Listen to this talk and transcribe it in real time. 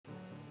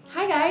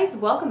guys,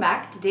 welcome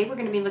back. Today we're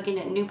going to be looking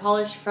at new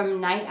polish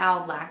from Night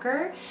Owl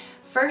Lacquer.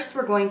 First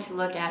we're going to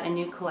look at a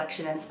new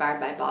collection inspired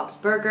by Bob's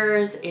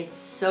Burgers. It's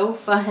so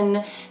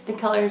fun. The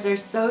colors are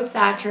so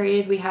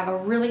saturated. We have a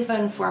really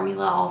fun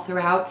formula all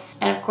throughout.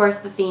 And of course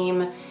the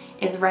theme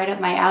is right up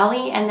my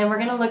alley. And then we're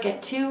going to look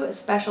at two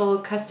special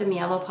custom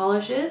yellow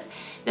polishes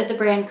that the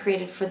brand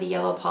created for the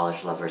Yellow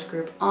Polish Lovers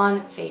group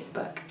on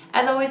Facebook.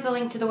 As always, the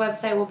link to the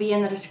website will be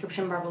in the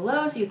description bar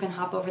below, so you can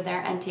hop over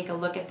there and take a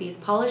look at these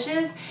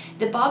polishes.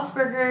 The Bob's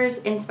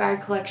Burgers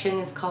inspired collection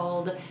is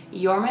called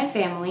You're My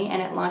Family,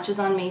 and it launches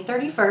on May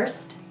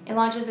 31st. It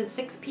launches at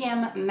 6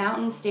 p.m.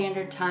 Mountain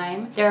Standard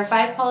Time. There are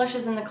 5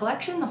 polishes in the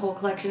collection. The whole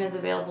collection is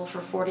available for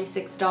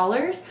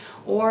 $46,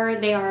 or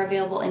they are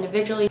available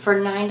individually for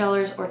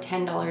 $9 or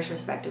 $10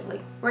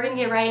 respectively. We're going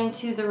to get right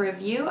into the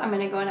review. I'm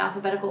going to go in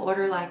alphabetical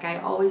order like I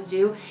always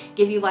do.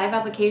 Give you live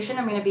application.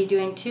 I'm going to be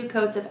doing 2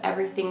 coats of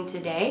everything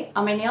today.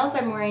 On my nails,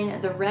 I'm wearing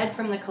the red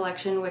from the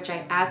collection, which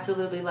I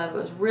absolutely love. It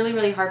was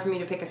really hard for me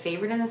to pick a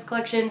favorite in this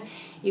collection.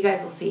 You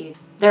guys will see.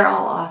 They're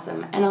all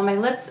awesome. And on my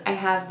lips, I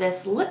have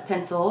this lip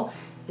pencil,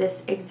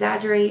 this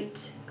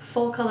Exaggerate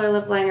full color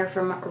lip liner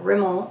from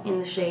Rimmel in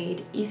the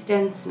shade East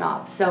End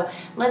Snob. So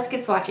let's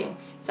get swatching.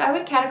 So I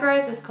would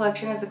categorize this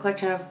collection as a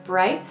collection of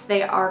brights.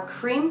 They are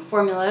cream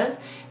formulas.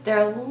 They're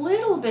a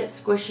little bit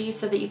squishy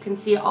so that you can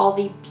see all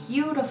the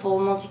beautiful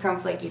multi-chrome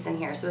flakies in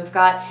here. So we've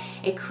got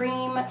a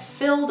cream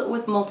filled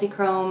with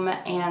multi-chrome,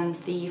 and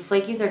the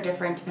flakies are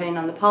different depending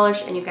on the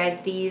polish. And you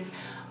guys, these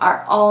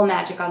are all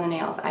magic on the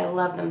nails. I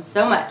love them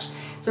so much.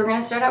 So we're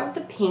gonna start out with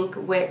the pink,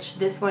 which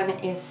this one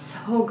is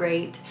so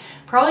great.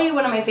 Probably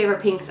one of my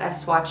favorite pinks I've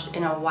swatched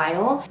in a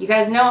while. You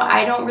guys know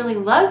I don't really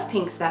love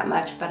pinks that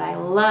much, but I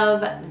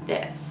love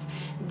this.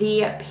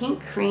 The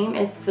pink cream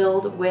is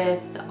filled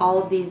with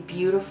all of these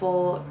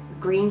beautiful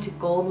green to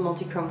gold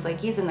multi-chrome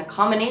flakies, and the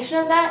combination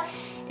of that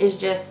is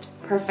just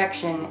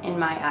perfection in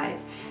my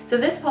eyes. So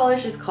this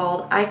polish is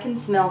called I Can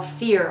Smell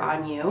Fear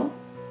on You.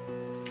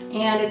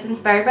 And it's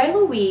inspired by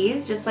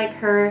Louise, just like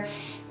her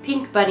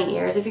pink bunny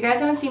ears. If you guys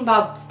haven't seen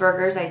Bob's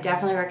Burgers, I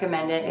definitely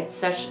recommend it. It's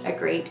such a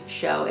great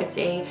show. It's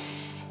a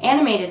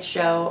animated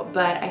show,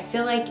 but I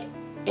feel like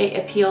it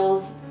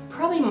appeals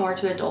probably more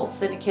to adults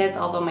than to kids,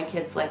 although my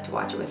kids like to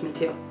watch it with me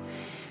too.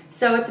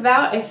 So it's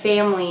about a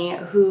family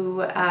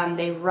who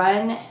they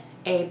run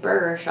a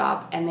burger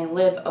shop and they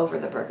live over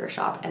the burger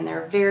shop, and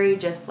they're very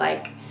just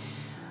like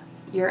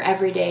your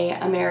everyday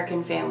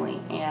American family,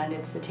 and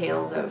it's the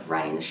tales of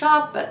running the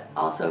shop but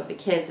also of the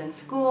kids in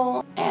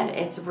school, and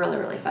it's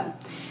really fun.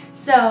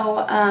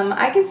 So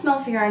I Can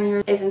Smell Fear on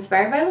You is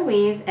inspired by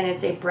Louise, and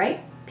it's a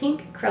bright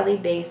pink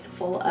crelly base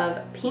full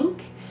of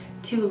pink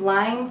to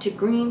lime to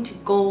green to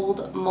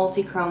gold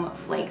multi-chrome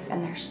flakes,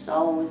 and they're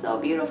so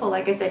beautiful.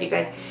 Like I said, you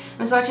guys,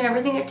 I'm swatching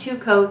everything at 2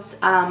 coats.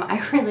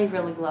 I really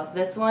love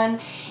this one.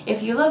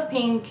 If you love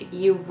pink,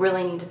 you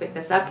really need to pick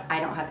this up. I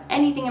don't have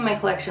anything in my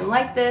collection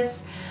like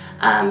this.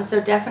 So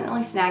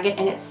definitely snag it,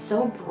 and it's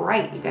so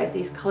bright, you guys.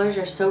 These colors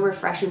are so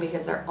refreshing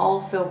because they're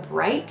all so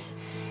bright.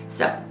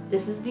 So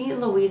this is the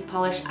Louise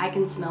polish, I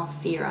Can Smell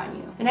Fear on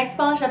You. The next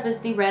polish up is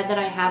the red that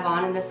I have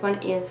on, and this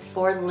one is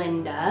for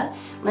Linda.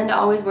 Linda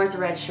always wears a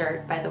red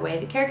shirt, by the way.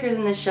 The characters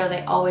in this show,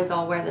 they always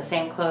all wear the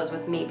same clothes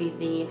with maybe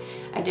the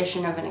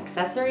addition of an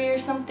accessory or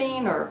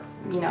something, or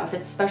you know, if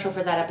it's special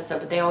for that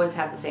episode, but they always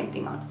have the same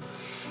thing on.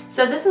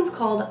 So this one's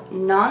called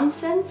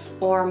Nonsense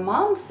or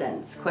Mom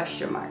Sense ?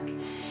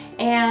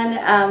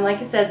 And like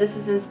I said, this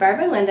is inspired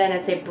by Linda, and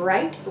it's a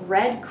bright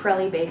red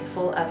crelly base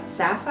full of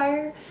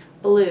sapphire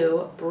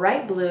blue,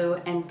 bright blue,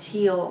 and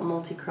teal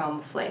multi-chrome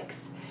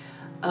flakes.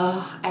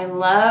 Oh, I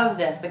love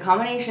this. The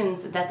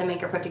combinations that the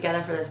maker put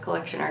together for this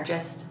collection are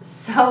just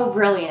so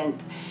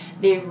brilliant.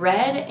 The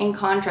red in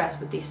contrast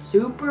with the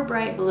super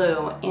bright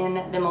blue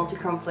in the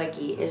multi-chrome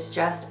flaky is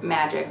just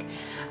magic.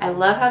 I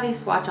love how these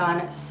swatch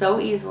on so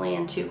easily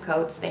in 2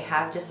 coats. They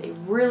have just a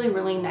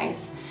really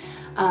nice,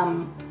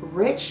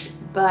 rich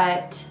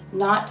but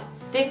not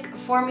thick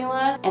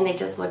formula, and they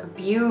just look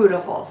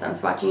beautiful. So I'm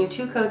swatching you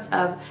 2 coats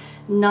of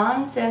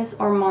Nonsense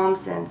or Mom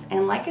Sense,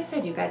 and like I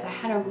said, you guys, I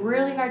had a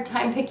really hard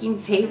time picking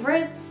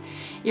favorites.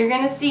 You're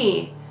gonna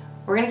see.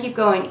 We're gonna keep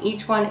going.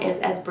 Each one is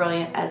as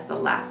brilliant as the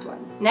last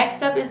one.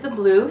 Next up is the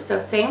blue. So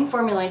same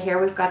formula here.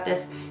 We've got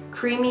this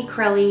creamy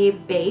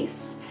crelly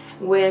base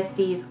with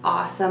these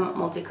awesome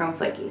multi-chrome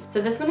flakies.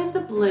 So this one is the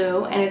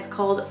blue, and it's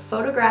called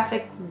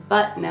Photographic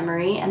Butt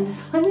Memory, and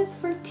this one is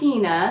for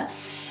Tina.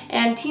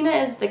 And Tina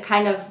is the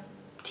kind of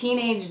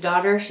teenage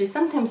daughter. She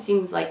sometimes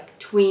seems like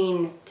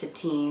tween to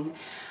teen,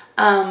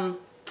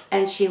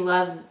 and she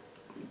loves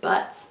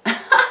butts.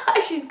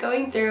 She's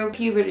going through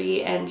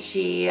puberty, and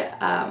she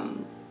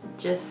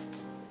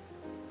just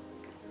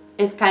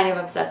is kind of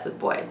obsessed with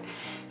boys.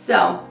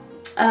 So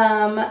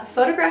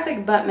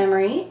Photographic Butt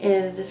Memory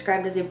is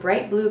described as a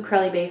bright blue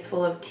crelly base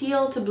full of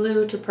teal to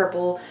blue to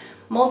purple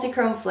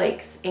multi-chrome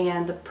flakes,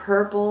 and the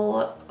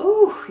purple,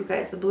 ooh, you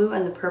guys, the blue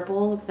and the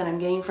purple that I'm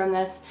getting from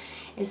this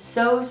is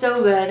so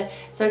good.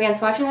 So again,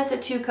 swatching this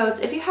at 2 coats.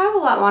 If you have a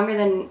lot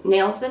longer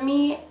nails than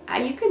me,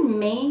 you could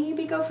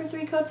maybe go for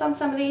 3 coats on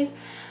some of these.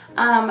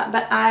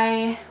 But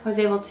I was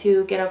able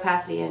to get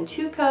opacity in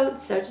 2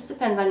 coats, so it just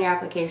depends on your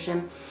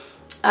application.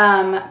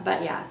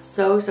 But yeah,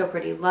 so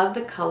pretty. Love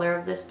the color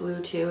of this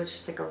blue too. It's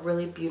just like a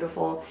really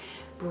beautiful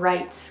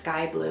bright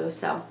sky blue.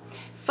 So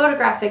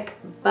Photographic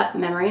butt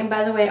memory. And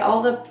by the way,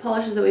 all the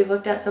polishes that we've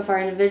looked at so far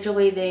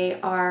individually,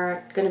 they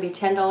are going to be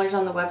 $10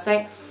 on the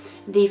website.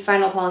 The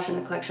final polish in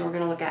the collection we're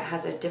going to look at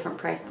has a different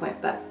price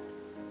point, but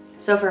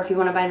so far if you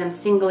want to buy them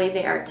singly,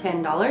 they are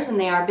 $10, and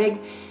they are big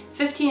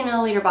 15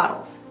 milliliter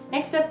bottles.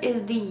 Next up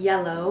is the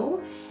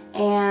yellow,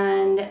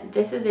 and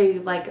this is a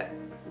like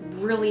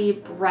really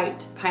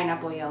bright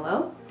pineapple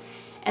yellow.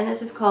 And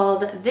this is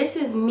called This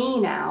Is Me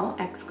Now!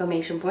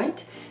 Exclamation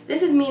point.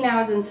 This Is Me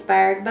Now is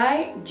inspired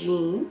by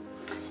Jean.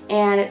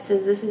 And it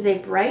says this is a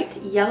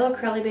bright yellow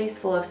acrylic base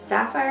full of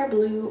sapphire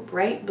blue,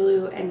 bright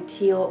blue, and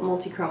teal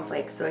multi-chrome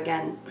flakes. So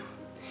again,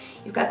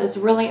 you've got this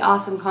really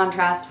awesome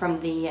contrast from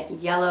the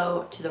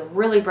yellow to the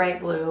really bright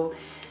blue.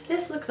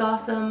 This looks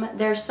awesome.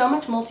 There's so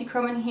much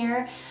multi-chrome in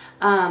here.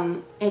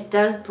 It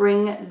does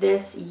bring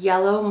this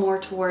yellow more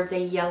towards a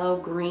yellow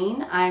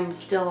green. I'm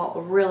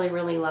still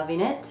really loving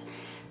it.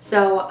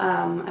 So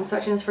I'm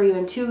swatching this for you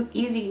in 2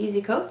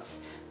 easy coats.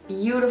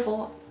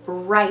 Beautiful,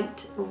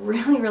 bright,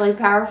 really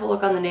powerful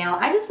look on the nail.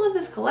 I just love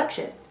this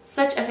collection.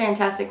 Such a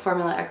fantastic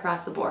formula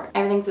across the board.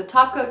 Everything's a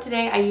top coat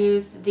today. I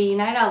used the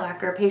Night Owl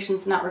Lacquer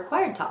Patience Not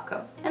Required top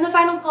coat. And the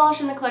final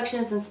polish in the collection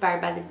is inspired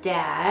by the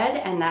dad,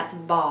 and that's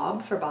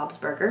Bob for Bob's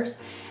Burgers.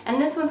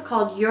 And this one's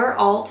called You're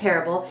All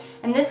Terrible.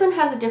 And this one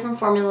has a different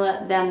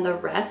formula than the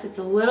rest. It's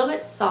a little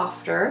bit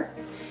softer.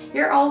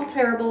 You're All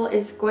Terrible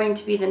is going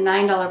to be the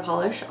 $9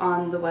 polish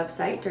on the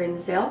website during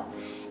the sale.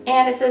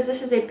 And it says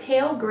this is a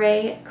pale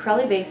gray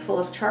crelly base full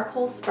of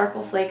charcoal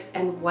sparkle flakes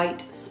and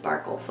white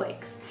sparkle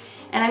flakes.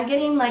 And I'm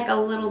getting like a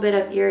little bit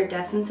of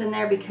iridescence in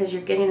there because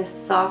you're getting a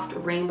soft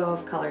rainbow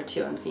of color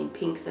too. I'm seeing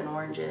pinks and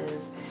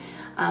oranges.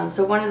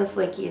 So one of the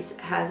flakies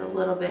has a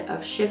little bit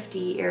of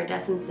shifty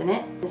iridescence in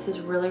it. This is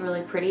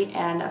really pretty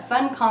and a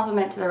fun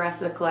complement to the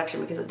rest of the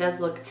collection because it does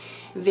look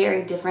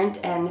very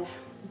different. And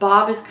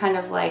Bob is kind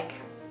of like,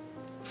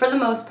 for the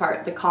most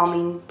part, the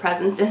calming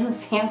presence in the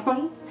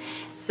family.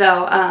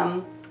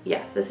 So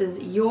yes, this is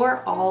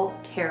You're All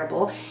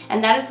Terrible,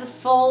 and that is the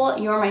full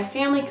You're My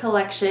Family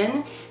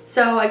collection.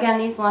 So again,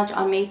 these launch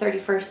on May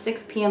 31st,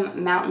 6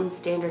 p.m. Mountain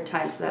Standard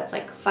Time. So that's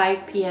like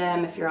 5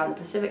 p.m. if you're on the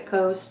Pacific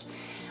Coast,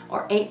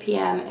 or 8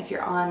 p.m. if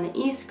you're on the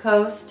East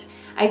Coast.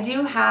 I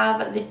do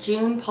have the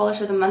June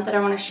polish of the month that I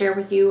want to share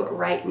with you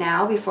right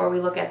now before we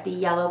look at the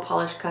yellow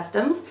polish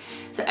customs.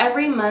 So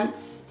every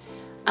month,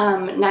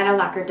 Night Owl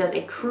Lacquer does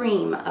a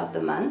cream of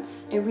the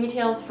month. It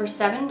retails for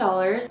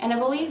 $7, and I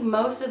believe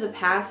most of the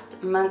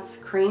past month's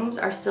creams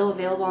are still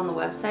available on the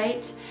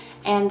website,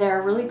 and they're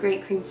a really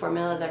great cream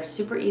formula. They're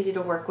super easy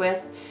to work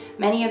with.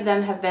 Many of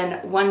them have been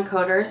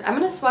 1-coaters. I'm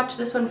going to swatch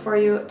this one for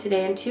you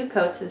today in 2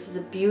 coats. This is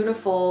a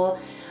beautiful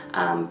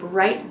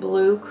bright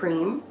blue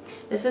cream.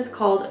 This is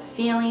called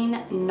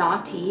Feelin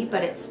Nauti,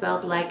 but it's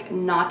spelled like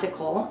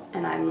nautical,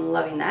 and I'm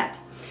loving that.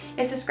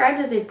 It's described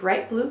as a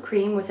bright blue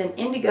cream with an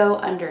indigo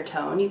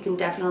undertone. You can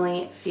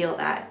definitely feel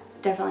that.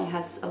 Definitely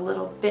has a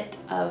little bit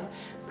of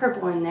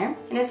purple in there.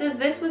 And it says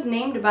this was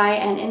named by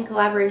and in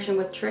collaboration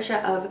with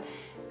Trisha of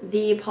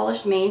The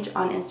Polished Mage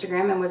on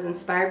Instagram and was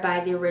inspired by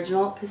the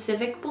original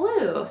Pacific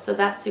Blue. So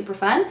that's super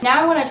fun.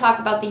 Now I want to talk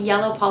about the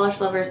Yellow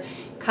Polish Lovers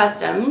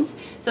Customs.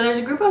 So there's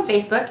a group on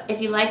Facebook.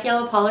 If you like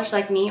yellow polish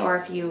like me, or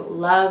if you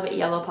love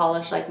yellow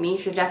polish like me, you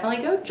should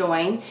definitely go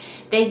join.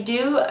 They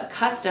do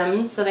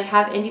customs, so they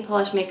have indie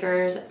polish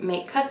makers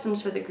make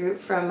customs for the group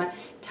from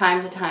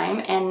time to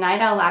time, and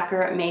Night Owl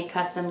Lacquer made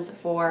customs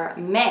for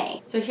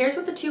May. So here's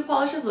what the 2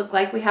 polishes look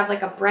like. We have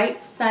like a bright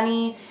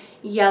sunny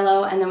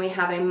yellow, and then we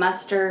have a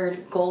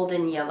mustard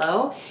golden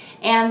yellow.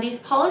 And these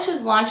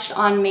polishes launched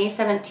on May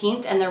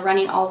 17th, and they're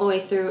running all the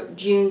way through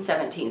June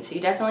 17th. So you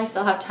definitely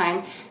still have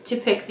time to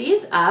pick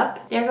these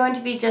up. They're going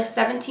to be just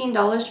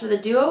 $17 for the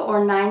duo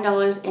or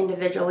 $9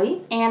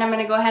 individually. And I'm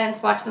going to go ahead and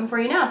swatch them for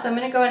you now. So I'm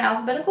going to go in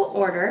alphabetical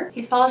order.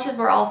 These polishes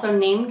were also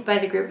named by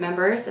the group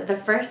members. The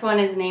first one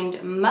is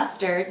named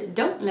Mustard,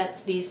 Don't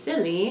Let's Be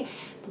Silly.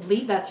 I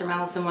believe that's from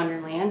Alice in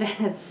Wonderland,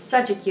 and it's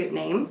such a cute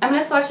name. I'm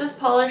going to swatch this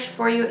polish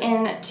for you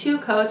in 2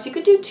 coats. You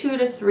could do 2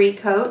 to 3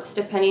 coats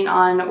depending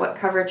on what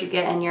coverage you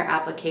get in your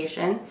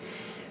application.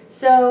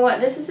 So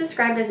this is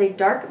described as a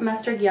dark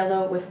mustard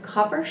yellow with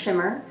copper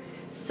shimmer,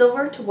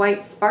 silver to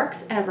white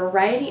sparks, and a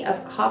variety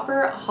of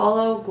copper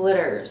hollow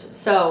glitters.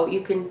 So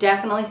you can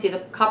definitely see the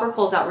copper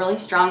pulls out really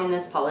strong in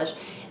this polish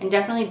and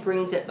definitely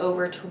brings it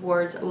over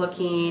towards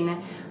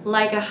looking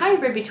like a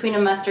hybrid between a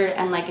mustard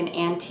and like an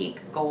antique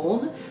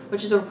gold,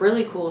 which is a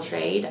really cool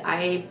shade.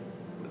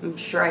 I'm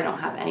sure I don't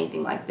have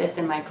anything like this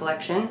in my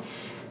collection.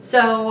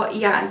 So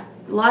yeah,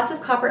 lots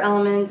of copper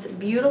elements,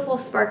 beautiful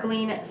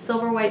sparkling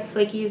silver white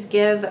flakies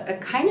give a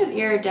kind of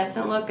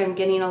iridescent look. I'm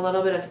getting a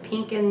little bit of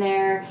pink in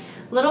there,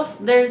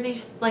 there's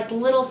these like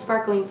little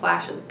sparkling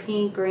flashes,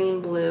 pink,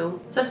 green,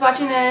 blue. So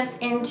swatching this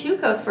in 2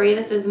 coats for you.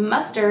 This is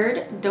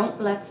Mustard, Don't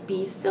Let's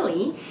Be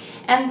Silly.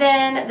 And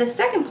then the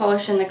second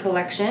polish in the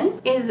collection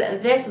is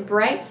this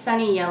bright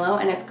sunny yellow,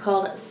 and it's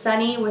called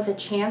Sunny with a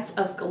Chance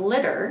of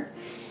Glitter.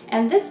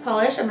 And this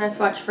polish, I'm going to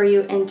swatch for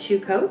you in 2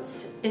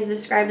 coats, is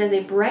described as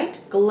a bright,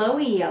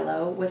 glowy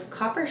yellow with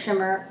copper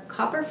shimmer,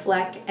 copper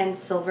fleck, and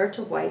silver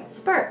to white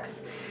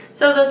sparks.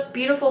 So those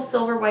beautiful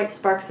silver white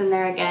sparks in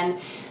there again,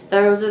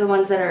 those are the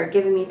ones that are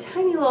giving me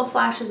tiny little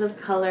flashes of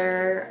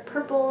color,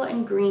 purple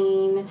and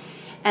green.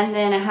 And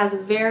then it has a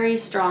very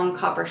strong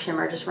copper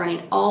shimmer just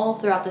running all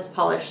throughout this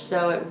polish,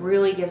 so it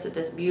really gives it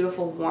this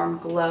beautiful warm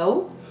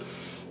glow.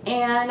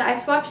 And I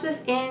swatched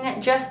this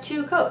in just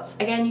 2 coats.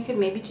 Again, you could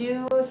maybe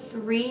do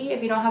 3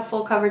 if you don't have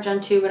full coverage on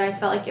 2, but I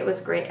felt like it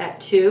was great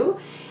at 2.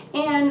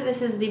 And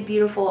this is the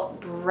beautiful,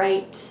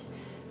 bright,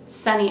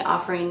 sunny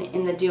offering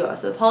in the duo.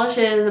 So the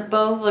polishes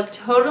both look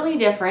totally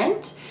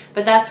different,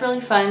 but that's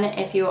really fun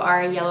if you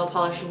are a yellow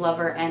polish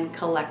lover and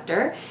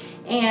collector.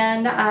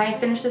 And I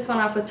finished this one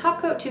off with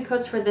top coat, 2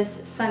 coats for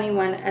this sunny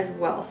one as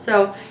well.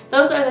 So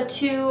those are the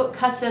 2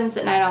 customs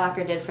that Night Owl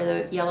Lacquer did for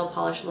the yellow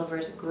polish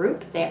lovers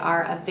group. They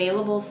are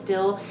available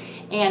still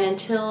and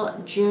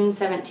until June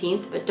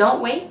 17th, but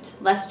don't wait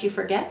lest you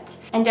forget.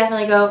 And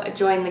definitely go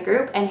join the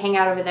group and hang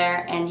out over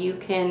there, and you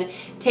can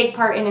take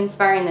part in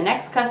inspiring the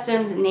next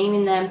customs,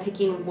 naming them,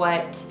 picking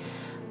what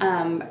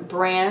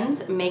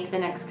brands make the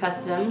next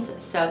customs,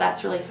 so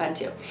that's really fun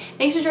too.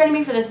 Thanks for joining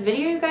me for this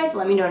video, you guys.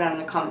 Let me know down in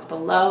the comments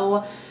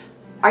below.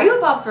 Are you a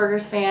Bob's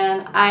Burgers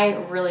fan? I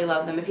really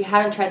love them. If you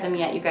haven't tried them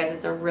yet, you guys,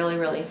 it's a really,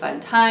 really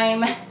fun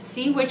time.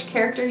 See which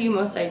character you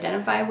most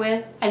identify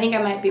with. I think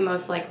I might be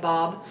most like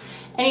Bob.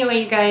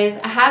 Anyway, you guys,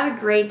 have a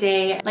great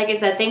day. Like I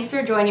said, thanks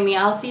for joining me.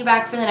 I'll see you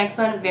back for the next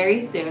one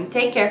very soon.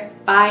 Take care.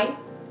 Bye.